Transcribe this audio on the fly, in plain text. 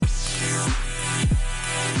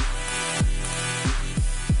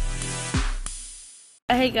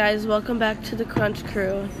Hey guys, welcome back to the Crunch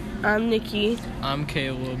Crew. I'm Nikki. I'm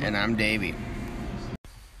Caleb. And I'm Davey.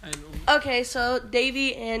 Okay, so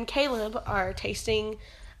Davey and Caleb are tasting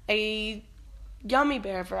a gummy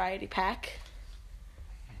bear variety pack.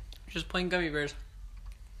 Just plain gummy bears.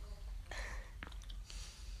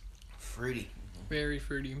 Fruity. Very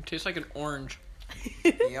fruity. Tastes like an orange.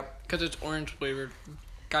 Yep. Because it's orange flavored.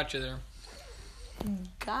 Got you there.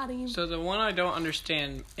 Got him. So the one I don't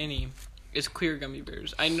understand any is clear gummy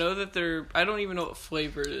bears. I know that I don't even know what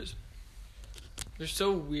flavor it is. They're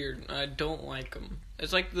so weird. I don't like them.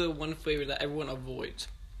 It's like the one flavor that everyone avoids.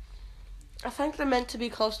 I think they're meant to be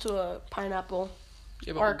close to a pineapple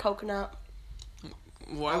or a coconut.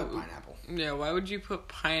 Why? Pineapple. Yeah, why would you put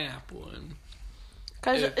pineapple in?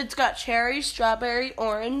 Because it's got cherry, strawberry,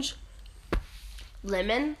 orange,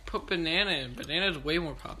 lemon. Put banana in. Banana's way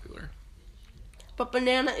more popular. But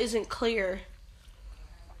banana isn't clear.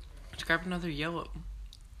 Let's grab another yellow.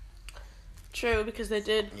 True, because they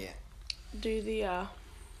did Yeah. do the,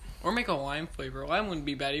 Or make a lime flavor. Lime wouldn't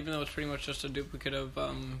be bad, even though it's pretty much just a duplicate of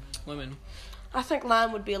lemon. I think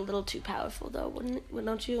lime would be a little too powerful, though, wouldn't it?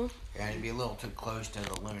 Don't you? Yeah, it'd be a little too close to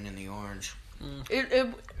the lemon and the orange.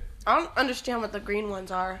 I don't understand what the green ones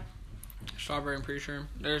are. Strawberry, I'm pretty sure.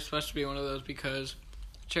 They're supposed to be one of those because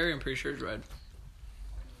cherry, I'm pretty sure, is red.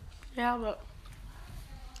 Yeah, but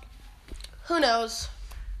who knows?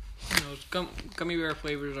 Who knows? Gummy bear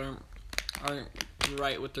flavors aren't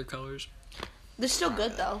right with their colors. They're still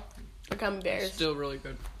good, though. The gummy bears. Still really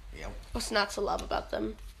good. Yep. What's not to love about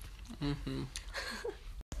them? Mm-hmm.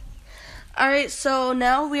 Alright, so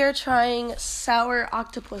now we are trying sour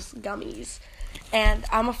octopus gummies. And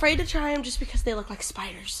I'm afraid to try them just because they look like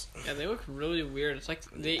spiders. Yeah, they look really weird. It's like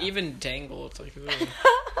they even dangle. It's like really...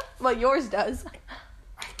 Well, yours does.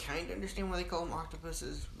 I kind of understand why they call them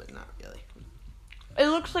octopuses, but not really. It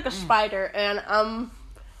looks like a spider, and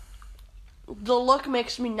the look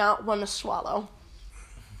makes me not want to swallow.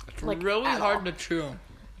 It's Like, really at hard all. to chew.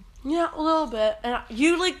 Yeah, a little bit. And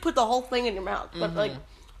you, put the whole thing in your mouth. But,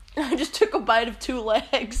 I just took a bite of 2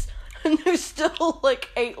 legs, and there's still,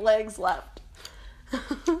 8 legs left.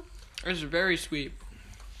 It's very sweet.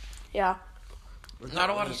 Yeah. It's Not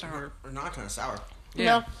a lot of sour. They're not kind of sour. Yeah.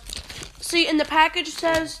 No. See, in the package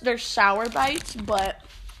says there's sour bites, but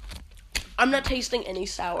I'm not tasting any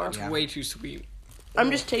sour. It's way too sweet. I'm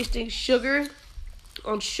just tasting sugar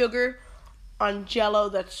on Jell-O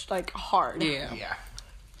that's, hard. Yeah. Yeah.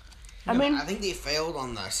 I mean, I think they failed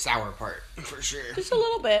on the sour part, for sure. just a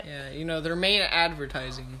little bit. Yeah, their main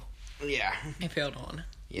advertising Yeah. they failed on.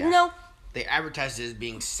 Yeah. No. They advertised it as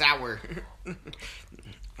being sour. And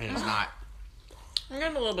it's not. I'm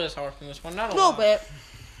getting a little bit of sour from this one. Not A a little lot. bit.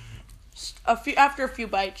 After a few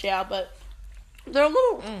bites, yeah, but they're a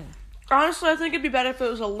little... Honestly, I think it'd be better if it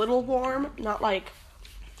was a little warm, not,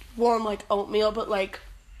 warm like oatmeal, but,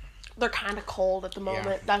 they're kind of cold at the moment.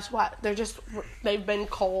 Yeah. That's why they've been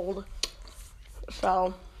cold.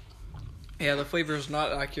 So... Yeah, the flavor is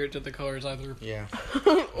not accurate to the colors either. Yeah.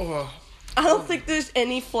 Oh. I don't think there's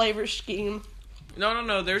any flavor scheme.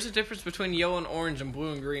 No. There's a difference between yellow and orange and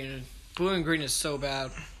blue and green. Blue and green is so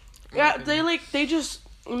bad. Yeah, they just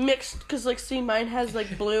mixed, because, see, mine has,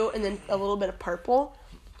 blue and then a little bit of purple.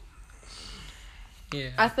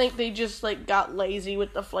 Yeah. I think they just, got lazy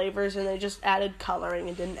with the flavors and they just added coloring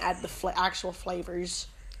and didn't add the actual flavors.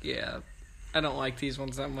 Yeah. I don't like these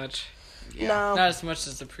ones that much. Yeah. No. Not as much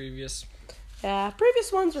as the previous. Yeah,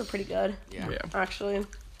 previous ones were pretty good, Yeah. actually.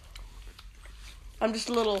 I'm just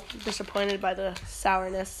a little disappointed by the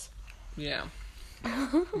sourness. Yeah.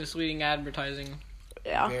 Misleading advertising.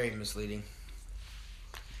 Yeah. Very misleading.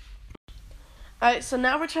 Alright, so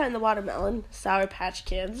now we're trying the watermelon, Sour Patch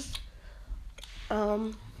Kids.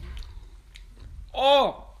 Oh!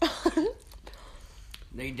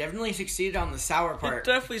 They definitely succeeded on the sour It part.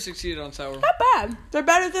 definitely succeeded on sour. Not bad. They're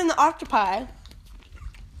better than the octopi.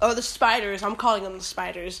 Oh, the spiders. I'm calling them the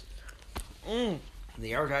spiders.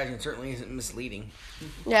 The advertising certainly isn't misleading.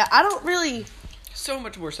 Yeah, I don't really... So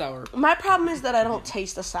much more sour. My problem is that I don't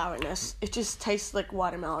taste the sourness. It just tastes like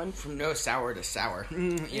watermelon. From no sour to sour.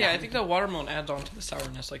 Yeah, I think the watermelon adds on to the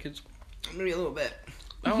sourness. It's Maybe a little bit.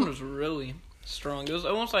 that one was really strong. It was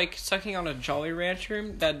almost like sucking on a Jolly Rancher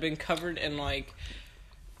that had been covered in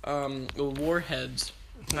warheads,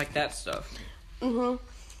 like that stuff.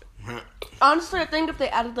 Honestly, I think if they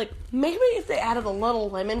added maybe if they added a little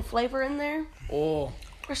lemon flavor in there Oh,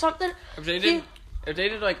 or something. if they did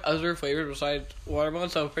other flavors besides watermelon,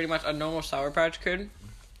 so pretty much a normal Sour Patch Kid,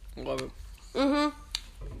 love it.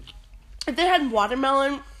 If they had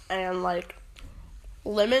watermelon and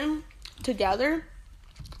lemon together,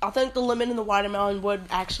 I think the lemon and the watermelon would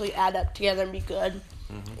actually add up together and be good.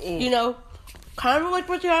 You know, kind of like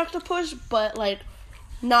with the octopus, but like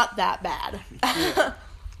not that bad.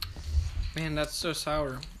 Man, that's so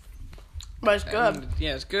sour. But it's good.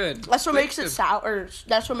 Yeah, it's good. That's what makes it good. sour.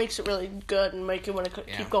 That's what makes it really good and make you want to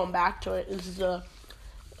keep going back to it. Is the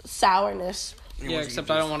sourness. Yeah, except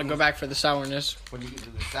I don't want to go back for the sourness. When you get to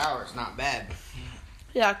the sour, it's not bad.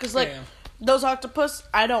 Yeah, because like those octopus,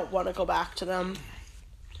 I don't want to go back to them.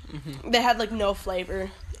 They had like no flavor.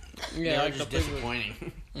 Yeah, They're like just the flavor.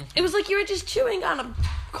 disappointing. It was like you were just chewing on a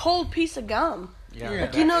cold piece of gum. Yeah,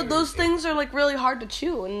 Like, you know, those things are like really hard to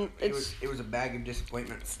chew, and it's. It was a bag of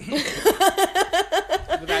disappointments.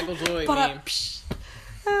 The bag was really But, mean.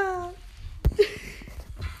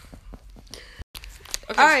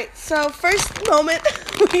 Okay, All right, so first moment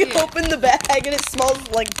we open the bag and it smells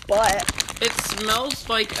like butt. it smells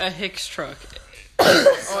like a Hicks truck.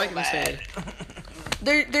 All I can say.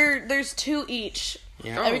 There's two each.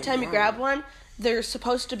 Yeah. Every time you wow. grab one, they're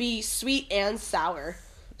supposed to be sweet and sour.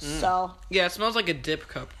 So Yeah, it smells like a dip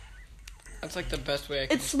cup. That's like the best way I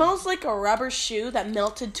can. it smells like a rubber shoe that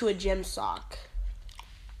melted to a gym sock.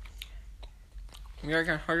 You're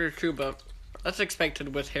kind of harder to chew, but that's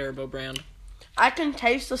expected with Haribo brand. I can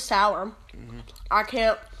taste the sour. I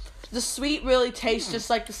can't. The sweet really tastes just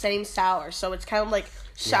like the same sour, so it's kind of like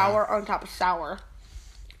sour on top of sour.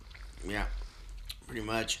 Yeah, pretty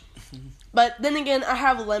much. But then again, I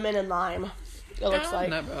have lemon and lime. It looks like.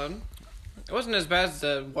 Not bad. It wasn't as bad as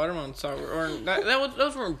the watermelon sour, or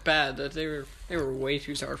those weren't bad. That they were way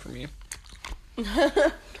too sour for me.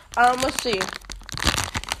 Let's see.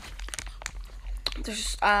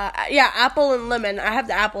 There's apple and lemon. I have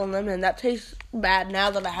the apple and lemon. That tastes bad now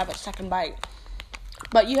that I have a second bite.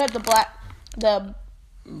 But you had the black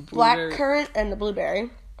Blueberry. currant and the blueberry.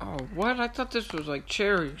 Oh, what? I thought this was like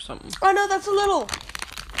cherry or something. Oh no, that's a little.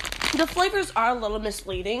 The flavors are a little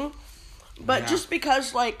misleading, but Yeah. just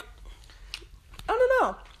because like, I don't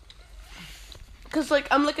know. Because like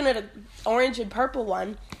I'm looking at an orange and purple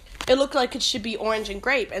one. It looked like it should be orange and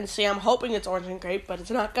grape, and see, I'm hoping it's orange and grape, but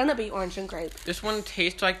it's not gonna be orange and grape. This one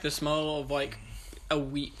tastes like the smell of like a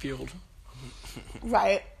wheat field.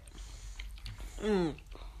 Right.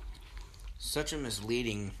 Such a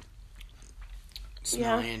misleading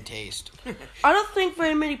smell and taste. I don't think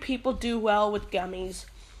very many people do well with gummies.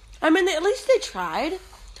 I mean, at least they tried.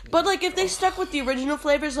 But, like, if they stuck with the original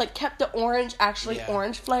flavors, like, kept the orange,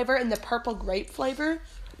 orange flavor and the purple grape flavor,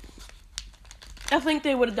 I think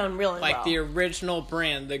they would have done really Like well. the original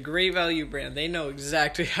brand, the Great Value brand. They know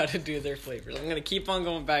exactly how to do their flavors. I'm going to keep on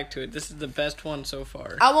going back to it. This is the best one so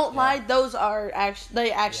far. I won't lie, those are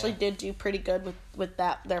they actually did do pretty good with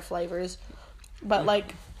their flavors. But,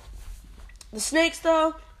 like, the snakes,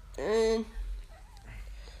 though, they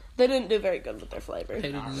didn't do very good with their flavors.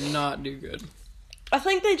 They did not do good. I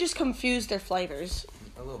think they just confused their flavors.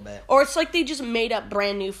 A little bit. Or it's like they just made up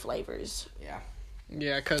brand new flavors. Yeah.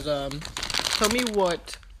 Yeah, because, tell me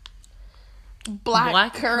what...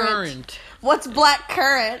 Black currant. What's black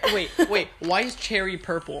currant? Wait, why is cherry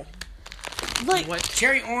purple? Like, What?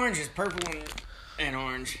 Cherry orange is purple and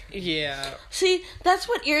orange. Yeah. see, that's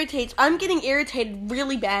what irritates. I'm getting irritated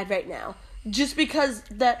really bad right now. Just because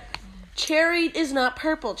that cherry is not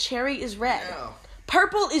purple. Cherry is red. No.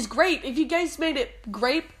 Purple is grape. If you guys made it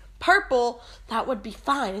grape purple, that would be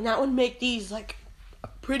fine. And that would make these, like,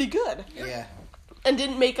 pretty good. Yeah. And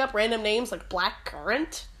didn't make up random names like black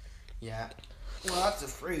currant. Yeah. Well, that's a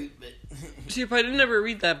fruit, but... See, if I didn't ever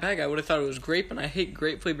read that bag, I would have thought it was grape, and I hate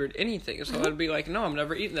grape-flavored anything. So I'd be like, no, I'm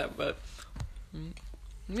never eating that, but...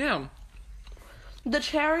 Yeah. The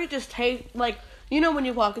cherry just tastes like, you know when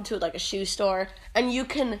you walk into like a shoe store and you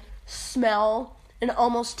can smell and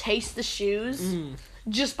almost taste the shoes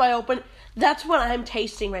just by opening. That's what I'm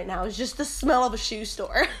tasting right now, is just the smell of a shoe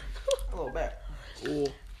store. A little bit. Ooh.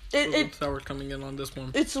 It Sour coming in on this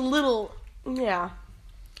one. It's a little, yeah.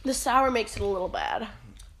 The sour makes it a little bad.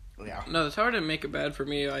 Yeah. No, the sour didn't make it bad for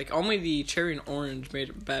me. Like, only the cherry and orange made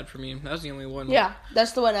it bad for me. That was the only one. Yeah,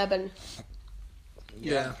 that's the one I've been.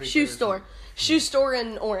 Yeah. Shoe store. Shoe store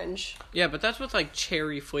and orange. Yeah, but that's with, like,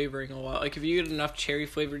 cherry flavoring a lot. Like, if you get enough cherry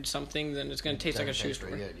flavored something, then it's going to taste like a shoe store.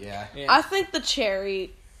 Good. Yeah. Yeah. I think the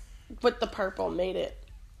cherry with the purple made it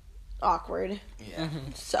awkward. Yeah.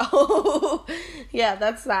 So, yeah,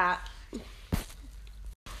 that's that.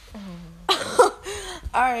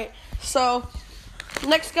 Alright, so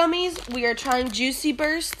next gummies, we are trying Juicy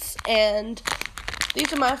Bursts, and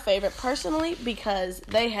these are my favorite personally because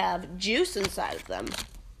they have juice inside of them.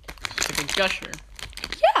 It's like a gusher.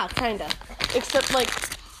 Yeah, kinda. Except, like,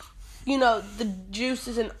 you know, the juice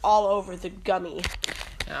isn't all over the gummy.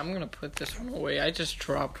 Yeah, I'm gonna put this one away. I just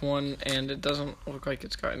dropped one, and it doesn't look like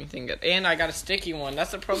it's got anything good. And I got a sticky one.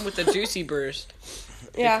 That's the problem with the Juicy Burst.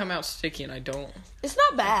 Yeah. They come out sticky, and I don't. It's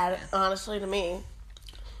not bad, honestly, to me.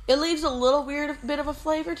 It leaves a little weird bit of a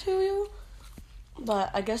flavor to you, but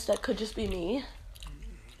I guess that could just be me.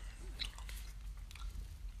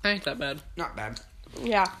 Ain't that bad. Not bad.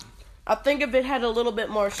 Yeah. I think if it had a little bit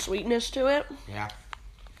more sweetness to it. Yeah.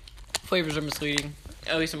 Flavors are misleading,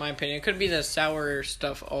 at least in my opinion. It could be the sour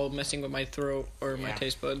stuff all messing with my throat or my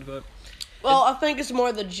taste buds, but... Well, I think it's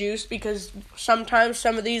more the juice because sometimes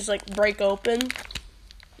some of these, like, break open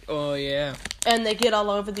Oh, yeah. and they get all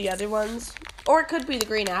over the other ones. Or it could be the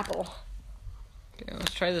green apple. Okay,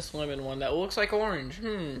 let's try this lemon one that looks like orange.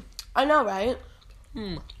 I know, right?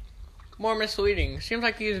 More misleading. Seems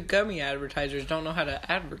like these gummy advertisers don't know how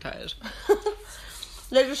to advertise.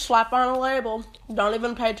 They just slap on a label. Don't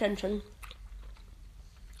even pay attention.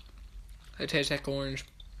 It tastes like orange.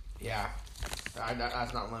 Yeah.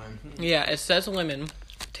 That's not lemon. Yeah, it says lemon.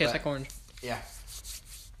 Tastes like orange. Yeah.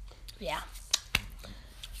 Yeah.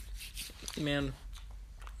 Man,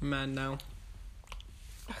 I'm mad now.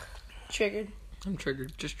 Triggered. I'm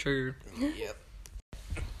triggered. Just triggered. Yep.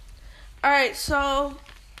 Alright, so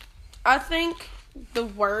I think the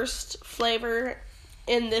worst flavor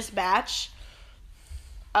in this batch,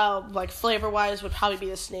 like flavor-wise, would probably be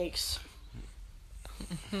the snakes.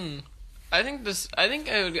 I think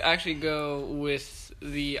I would actually go with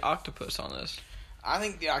the octopus on this. I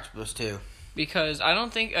think the octopus too. Because I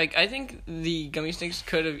don't think, I think the gummy snakes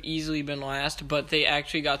could have easily been last, but they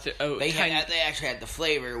actually got the, They actually had the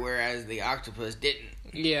flavor, whereas the octopus didn't.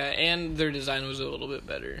 yeah, and their design was a little bit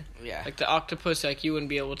better. Yeah. Like the octopus, like you wouldn't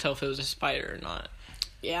be able to tell if it was a spider or not.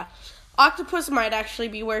 Yeah. Octopus might actually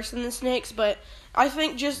be worse than the snakes, but I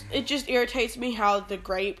think it just irritates me how the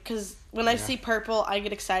grape, because when I see purple, I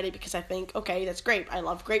get excited because I think, okay, that's grape. I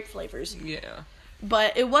love grape flavors. Yeah.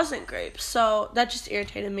 But it wasn't grape, so that just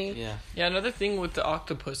irritated me. Yeah. Yeah, another thing with the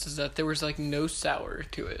octopus is that there was, like, no sour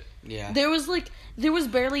to it. Yeah. There was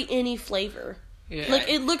barely any flavor. Yeah. Like,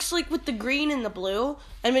 it looks like with the green and the blue,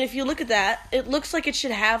 I mean, if you look at that, it looks like it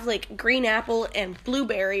should have, like, green apple and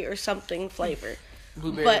blueberry or something flavor.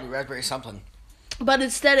 Blueberry, raspberry, something. But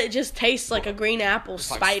instead, it just tastes like a green apple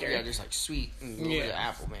spider. Yeah, just like sweet and a little bit of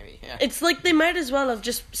apple, maybe. Yeah. It's like they might as well have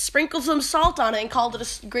just sprinkled some salt on it and called it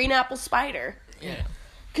a green apple spider. Yeah.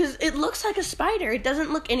 Because it looks like a spider. It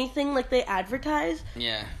doesn't look anything like they advertise.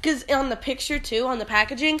 Yeah. Because on the picture, too, on the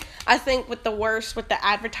packaging, I think with the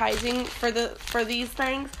advertising for these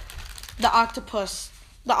things, the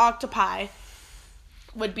octopi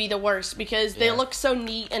would be the worst. Because they look so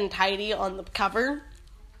neat and tidy on the cover.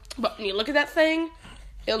 But when you look at that thing,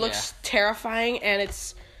 it looks terrifying and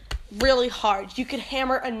it's really hard. You could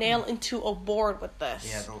hammer a nail into a board with this.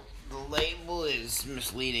 Yeah, the label is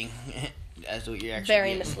misleading. As to what you're actually Very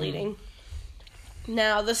getting. misleading.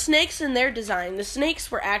 Now, the snakes in their design, the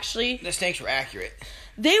snakes were accurate.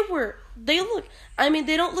 They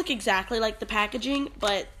don't look exactly like the packaging,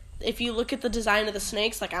 but if you look at the design of the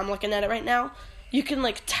snakes, like I'm looking at it right now, you can,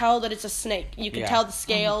 like, tell that it's a snake. You can tell the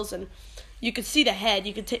scales, and you can see the head.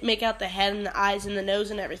 You can make out the head and the eyes and the nose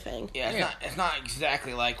and everything. Yeah, it's not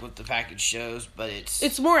exactly like what the package shows, but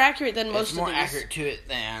it's more accurate than most of these. It's more accurate to it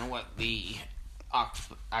than what the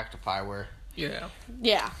octopi were. Yeah.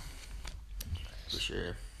 Yeah. For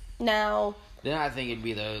sure. Now... Then I think it'd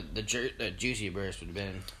be the Juicy Burst would have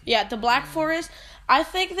been. Yeah, the Black Forest, I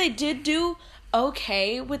think they did do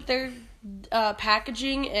okay with their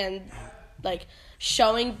packaging and, like,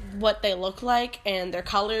 showing what they look like and their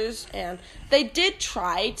colors. And they did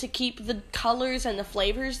try to keep the colors and the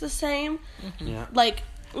flavors the same. Mm-hmm. Yeah. Like,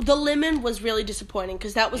 the lemon was really disappointing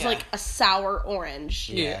because that was, like, a sour orange.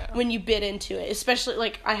 Yeah. When you bit into it. Especially,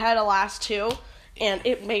 like, I had a last two, and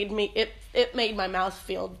it made my mouth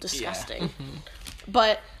feel disgusting. Yeah.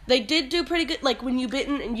 But they did do pretty good. Like, when you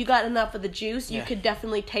bitten and you got enough of the juice, you could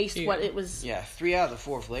definitely taste what it was. Yeah, 3 out of the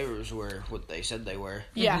 4 flavors were what they said they were.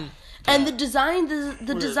 Yeah. And the design,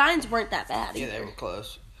 the designs weren't that bad either. Yeah, they were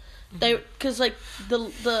close. Because, like,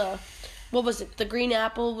 what was it? The green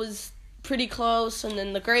apple was pretty close, and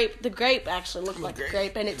then the grape actually looked like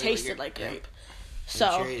grape, and it tasted like grape. So,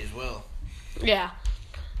 And cherry as well. yeah.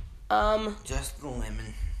 Just the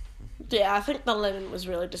lemon. Yeah, I think the lemon was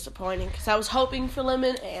really disappointing, because I was hoping for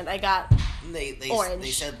lemon, and I got orange.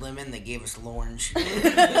 They said lemon, they gave us orange.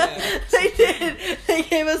 They did. They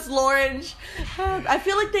gave us orange. I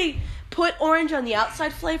feel like they put orange on the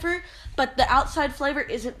outside flavor, but the outside flavor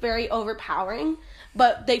isn't very overpowering,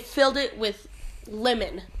 but they filled it with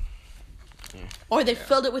lemon. or they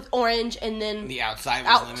filled it with orange and then The outside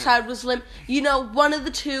was outside was lemon. You know, one of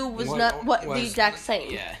the two was not the was- exact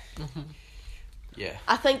same. Yeah. Yeah.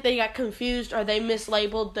 I think they got confused or they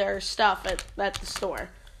mislabeled their stuff at the store.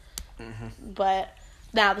 But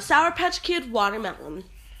now the Sour Patch Kid watermelon,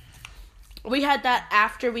 we had that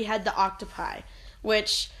after we had the octopi,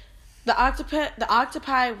 which the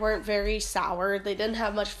octopi weren't very sour. They didn't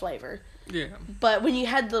have much flavor. Yeah. But when you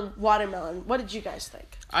had the watermelon, what did you guys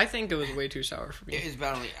think? I think it was way too sour for me. It was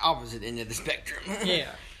about on the opposite end of the spectrum. Yeah.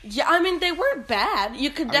 Yeah, I mean, they weren't bad. You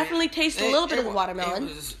could definitely taste a little bit of the watermelon.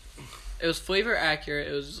 It was flavor accurate.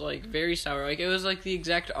 It was like very sour. Like it was like the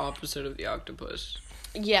exact opposite of the octopus.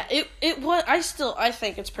 Yeah, it was. I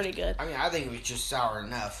think it's pretty good. I mean, I think it was just sour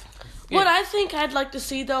enough. What I think I'd like to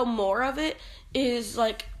see, though, more of it is,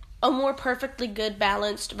 like, a more perfectly good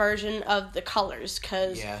balanced version of the colors.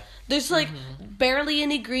 Because there's, like, barely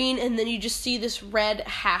any green, and then you just see this red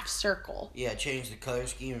half circle. Yeah, change the color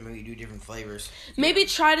scheme and maybe do different flavors. Maybe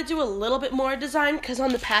try to do a little bit more design, because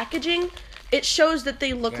on the packaging, it shows that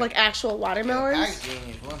they look like actual watermelons. Yeah, packaging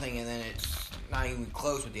is one thing, and then it's not even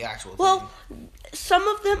close with the actual Well, thing.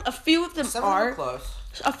 a few of them Some are. close.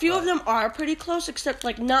 A few of them are pretty close, except,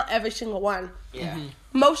 like, not every single one. Yeah.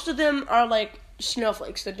 Most of them are, like,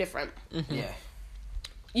 snowflakes. They're different. Yeah.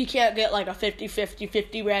 You can't get, like, a 50-50,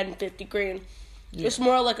 50 red and 50 green. Yeah. It's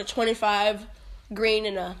more like a 25 green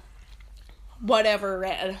and a whatever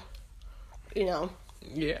red, you know.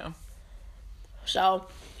 Yeah. So.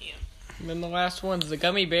 And then the last one's the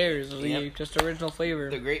gummy bears, the just original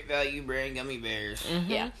flavor. The Great Value brand gummy bears.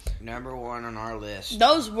 Yeah. Number 1 on our list.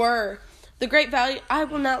 Those were the Great Value. I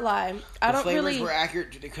will not lie. The flavors were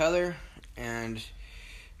accurate to the color, and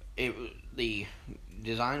the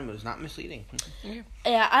design was not misleading.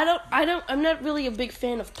 Yeah, I'm not really a big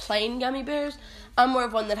fan of plain gummy bears. I'm more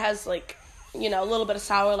of one that has, like, you know, a little bit of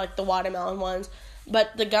sour, like the watermelon ones.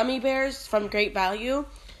 But the gummy bears from Great Value,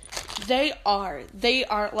 they are,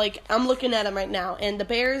 like, I'm looking at them right now, and the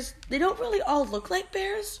bears, they don't really all look like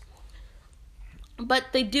bears, but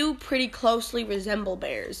they do pretty closely resemble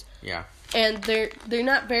bears. Yeah. And they're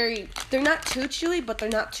not too chewy, but they're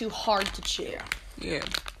not too hard to chew. Yeah.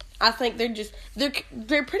 I think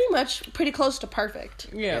they're pretty close to perfect.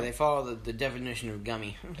 Yeah. They follow the definition of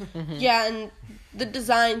gummy. Yeah, and the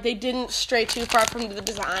design, they didn't stray too far from the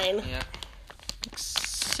design. Yeah.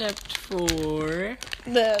 Except for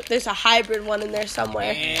There's a hybrid one in there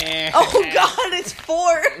somewhere. Yeah. Oh God, it's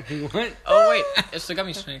 4. What? Oh wait, it's the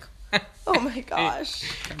gummy snake. Oh my gosh.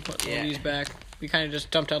 Put these back. We kind of just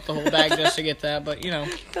dumped out the whole bag just to get that, but you know.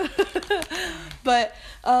 But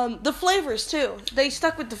the flavors too. They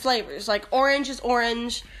stuck with the flavors. Like orange is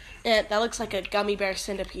orange, and that looks like a gummy bear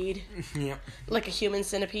centipede. Yep. Like a human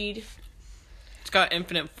centipede. It's got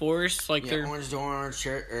infinite force, like they're orange to orange,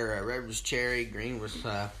 red was cherry, green was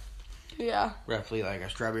Yeah. roughly like a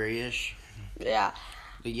strawberry-ish. Yeah.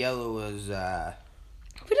 The yellow was We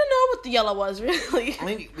didn't know what the yellow was really.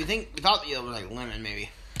 we thought the yellow was like lemon maybe.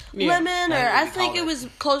 Lemon, or That's what I we think called it it. was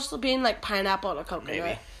close to being like pineapple and a coconut.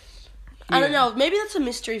 Maybe. I don't know. Maybe that's a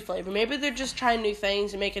mystery flavor. Maybe they're just trying new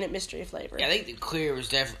things and making it mystery flavor. Yeah, I think the clear is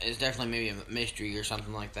definitely maybe a mystery or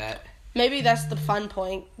something like that. Maybe that's the fun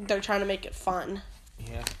point. They're trying to make it fun.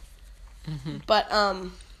 Yeah. But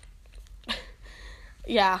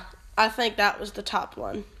yeah, I think that was the top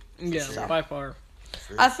one. yeah, So. by far.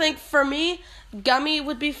 I think for me, gummy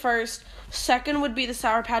would be first. Second would be the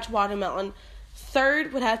Sour Patch Watermelon.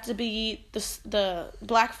 Third would have to be the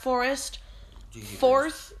Black Forest. Juicy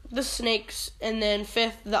Fourth, the snakes, and then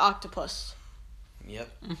fifth, the octopus. Yep.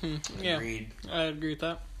 Yeah, Agreed. I agree with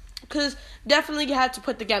that. Because definitely you have to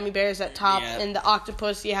put the gummy bears at top, Yeah. and the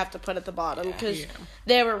octopus you have to put at the bottom, because Yeah.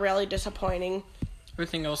 they were really disappointing.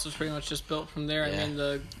 Everything else is pretty much just built from there. Yeah. I mean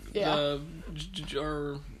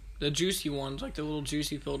the juicy ones, like the little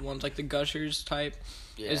juicy filled ones, like the Gushers type,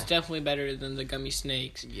 is definitely better than the gummy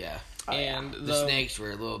snakes. Yeah. And The snakes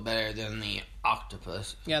were a little better than the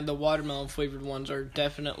octopus. Yeah, the watermelon flavored ones are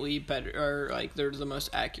definitely better, or like they're the most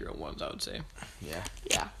accurate ones, I would say. Yeah.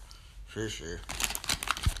 Yeah. For sure.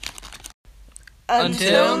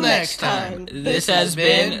 Until next time, this has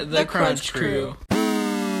been the Crunch Crew.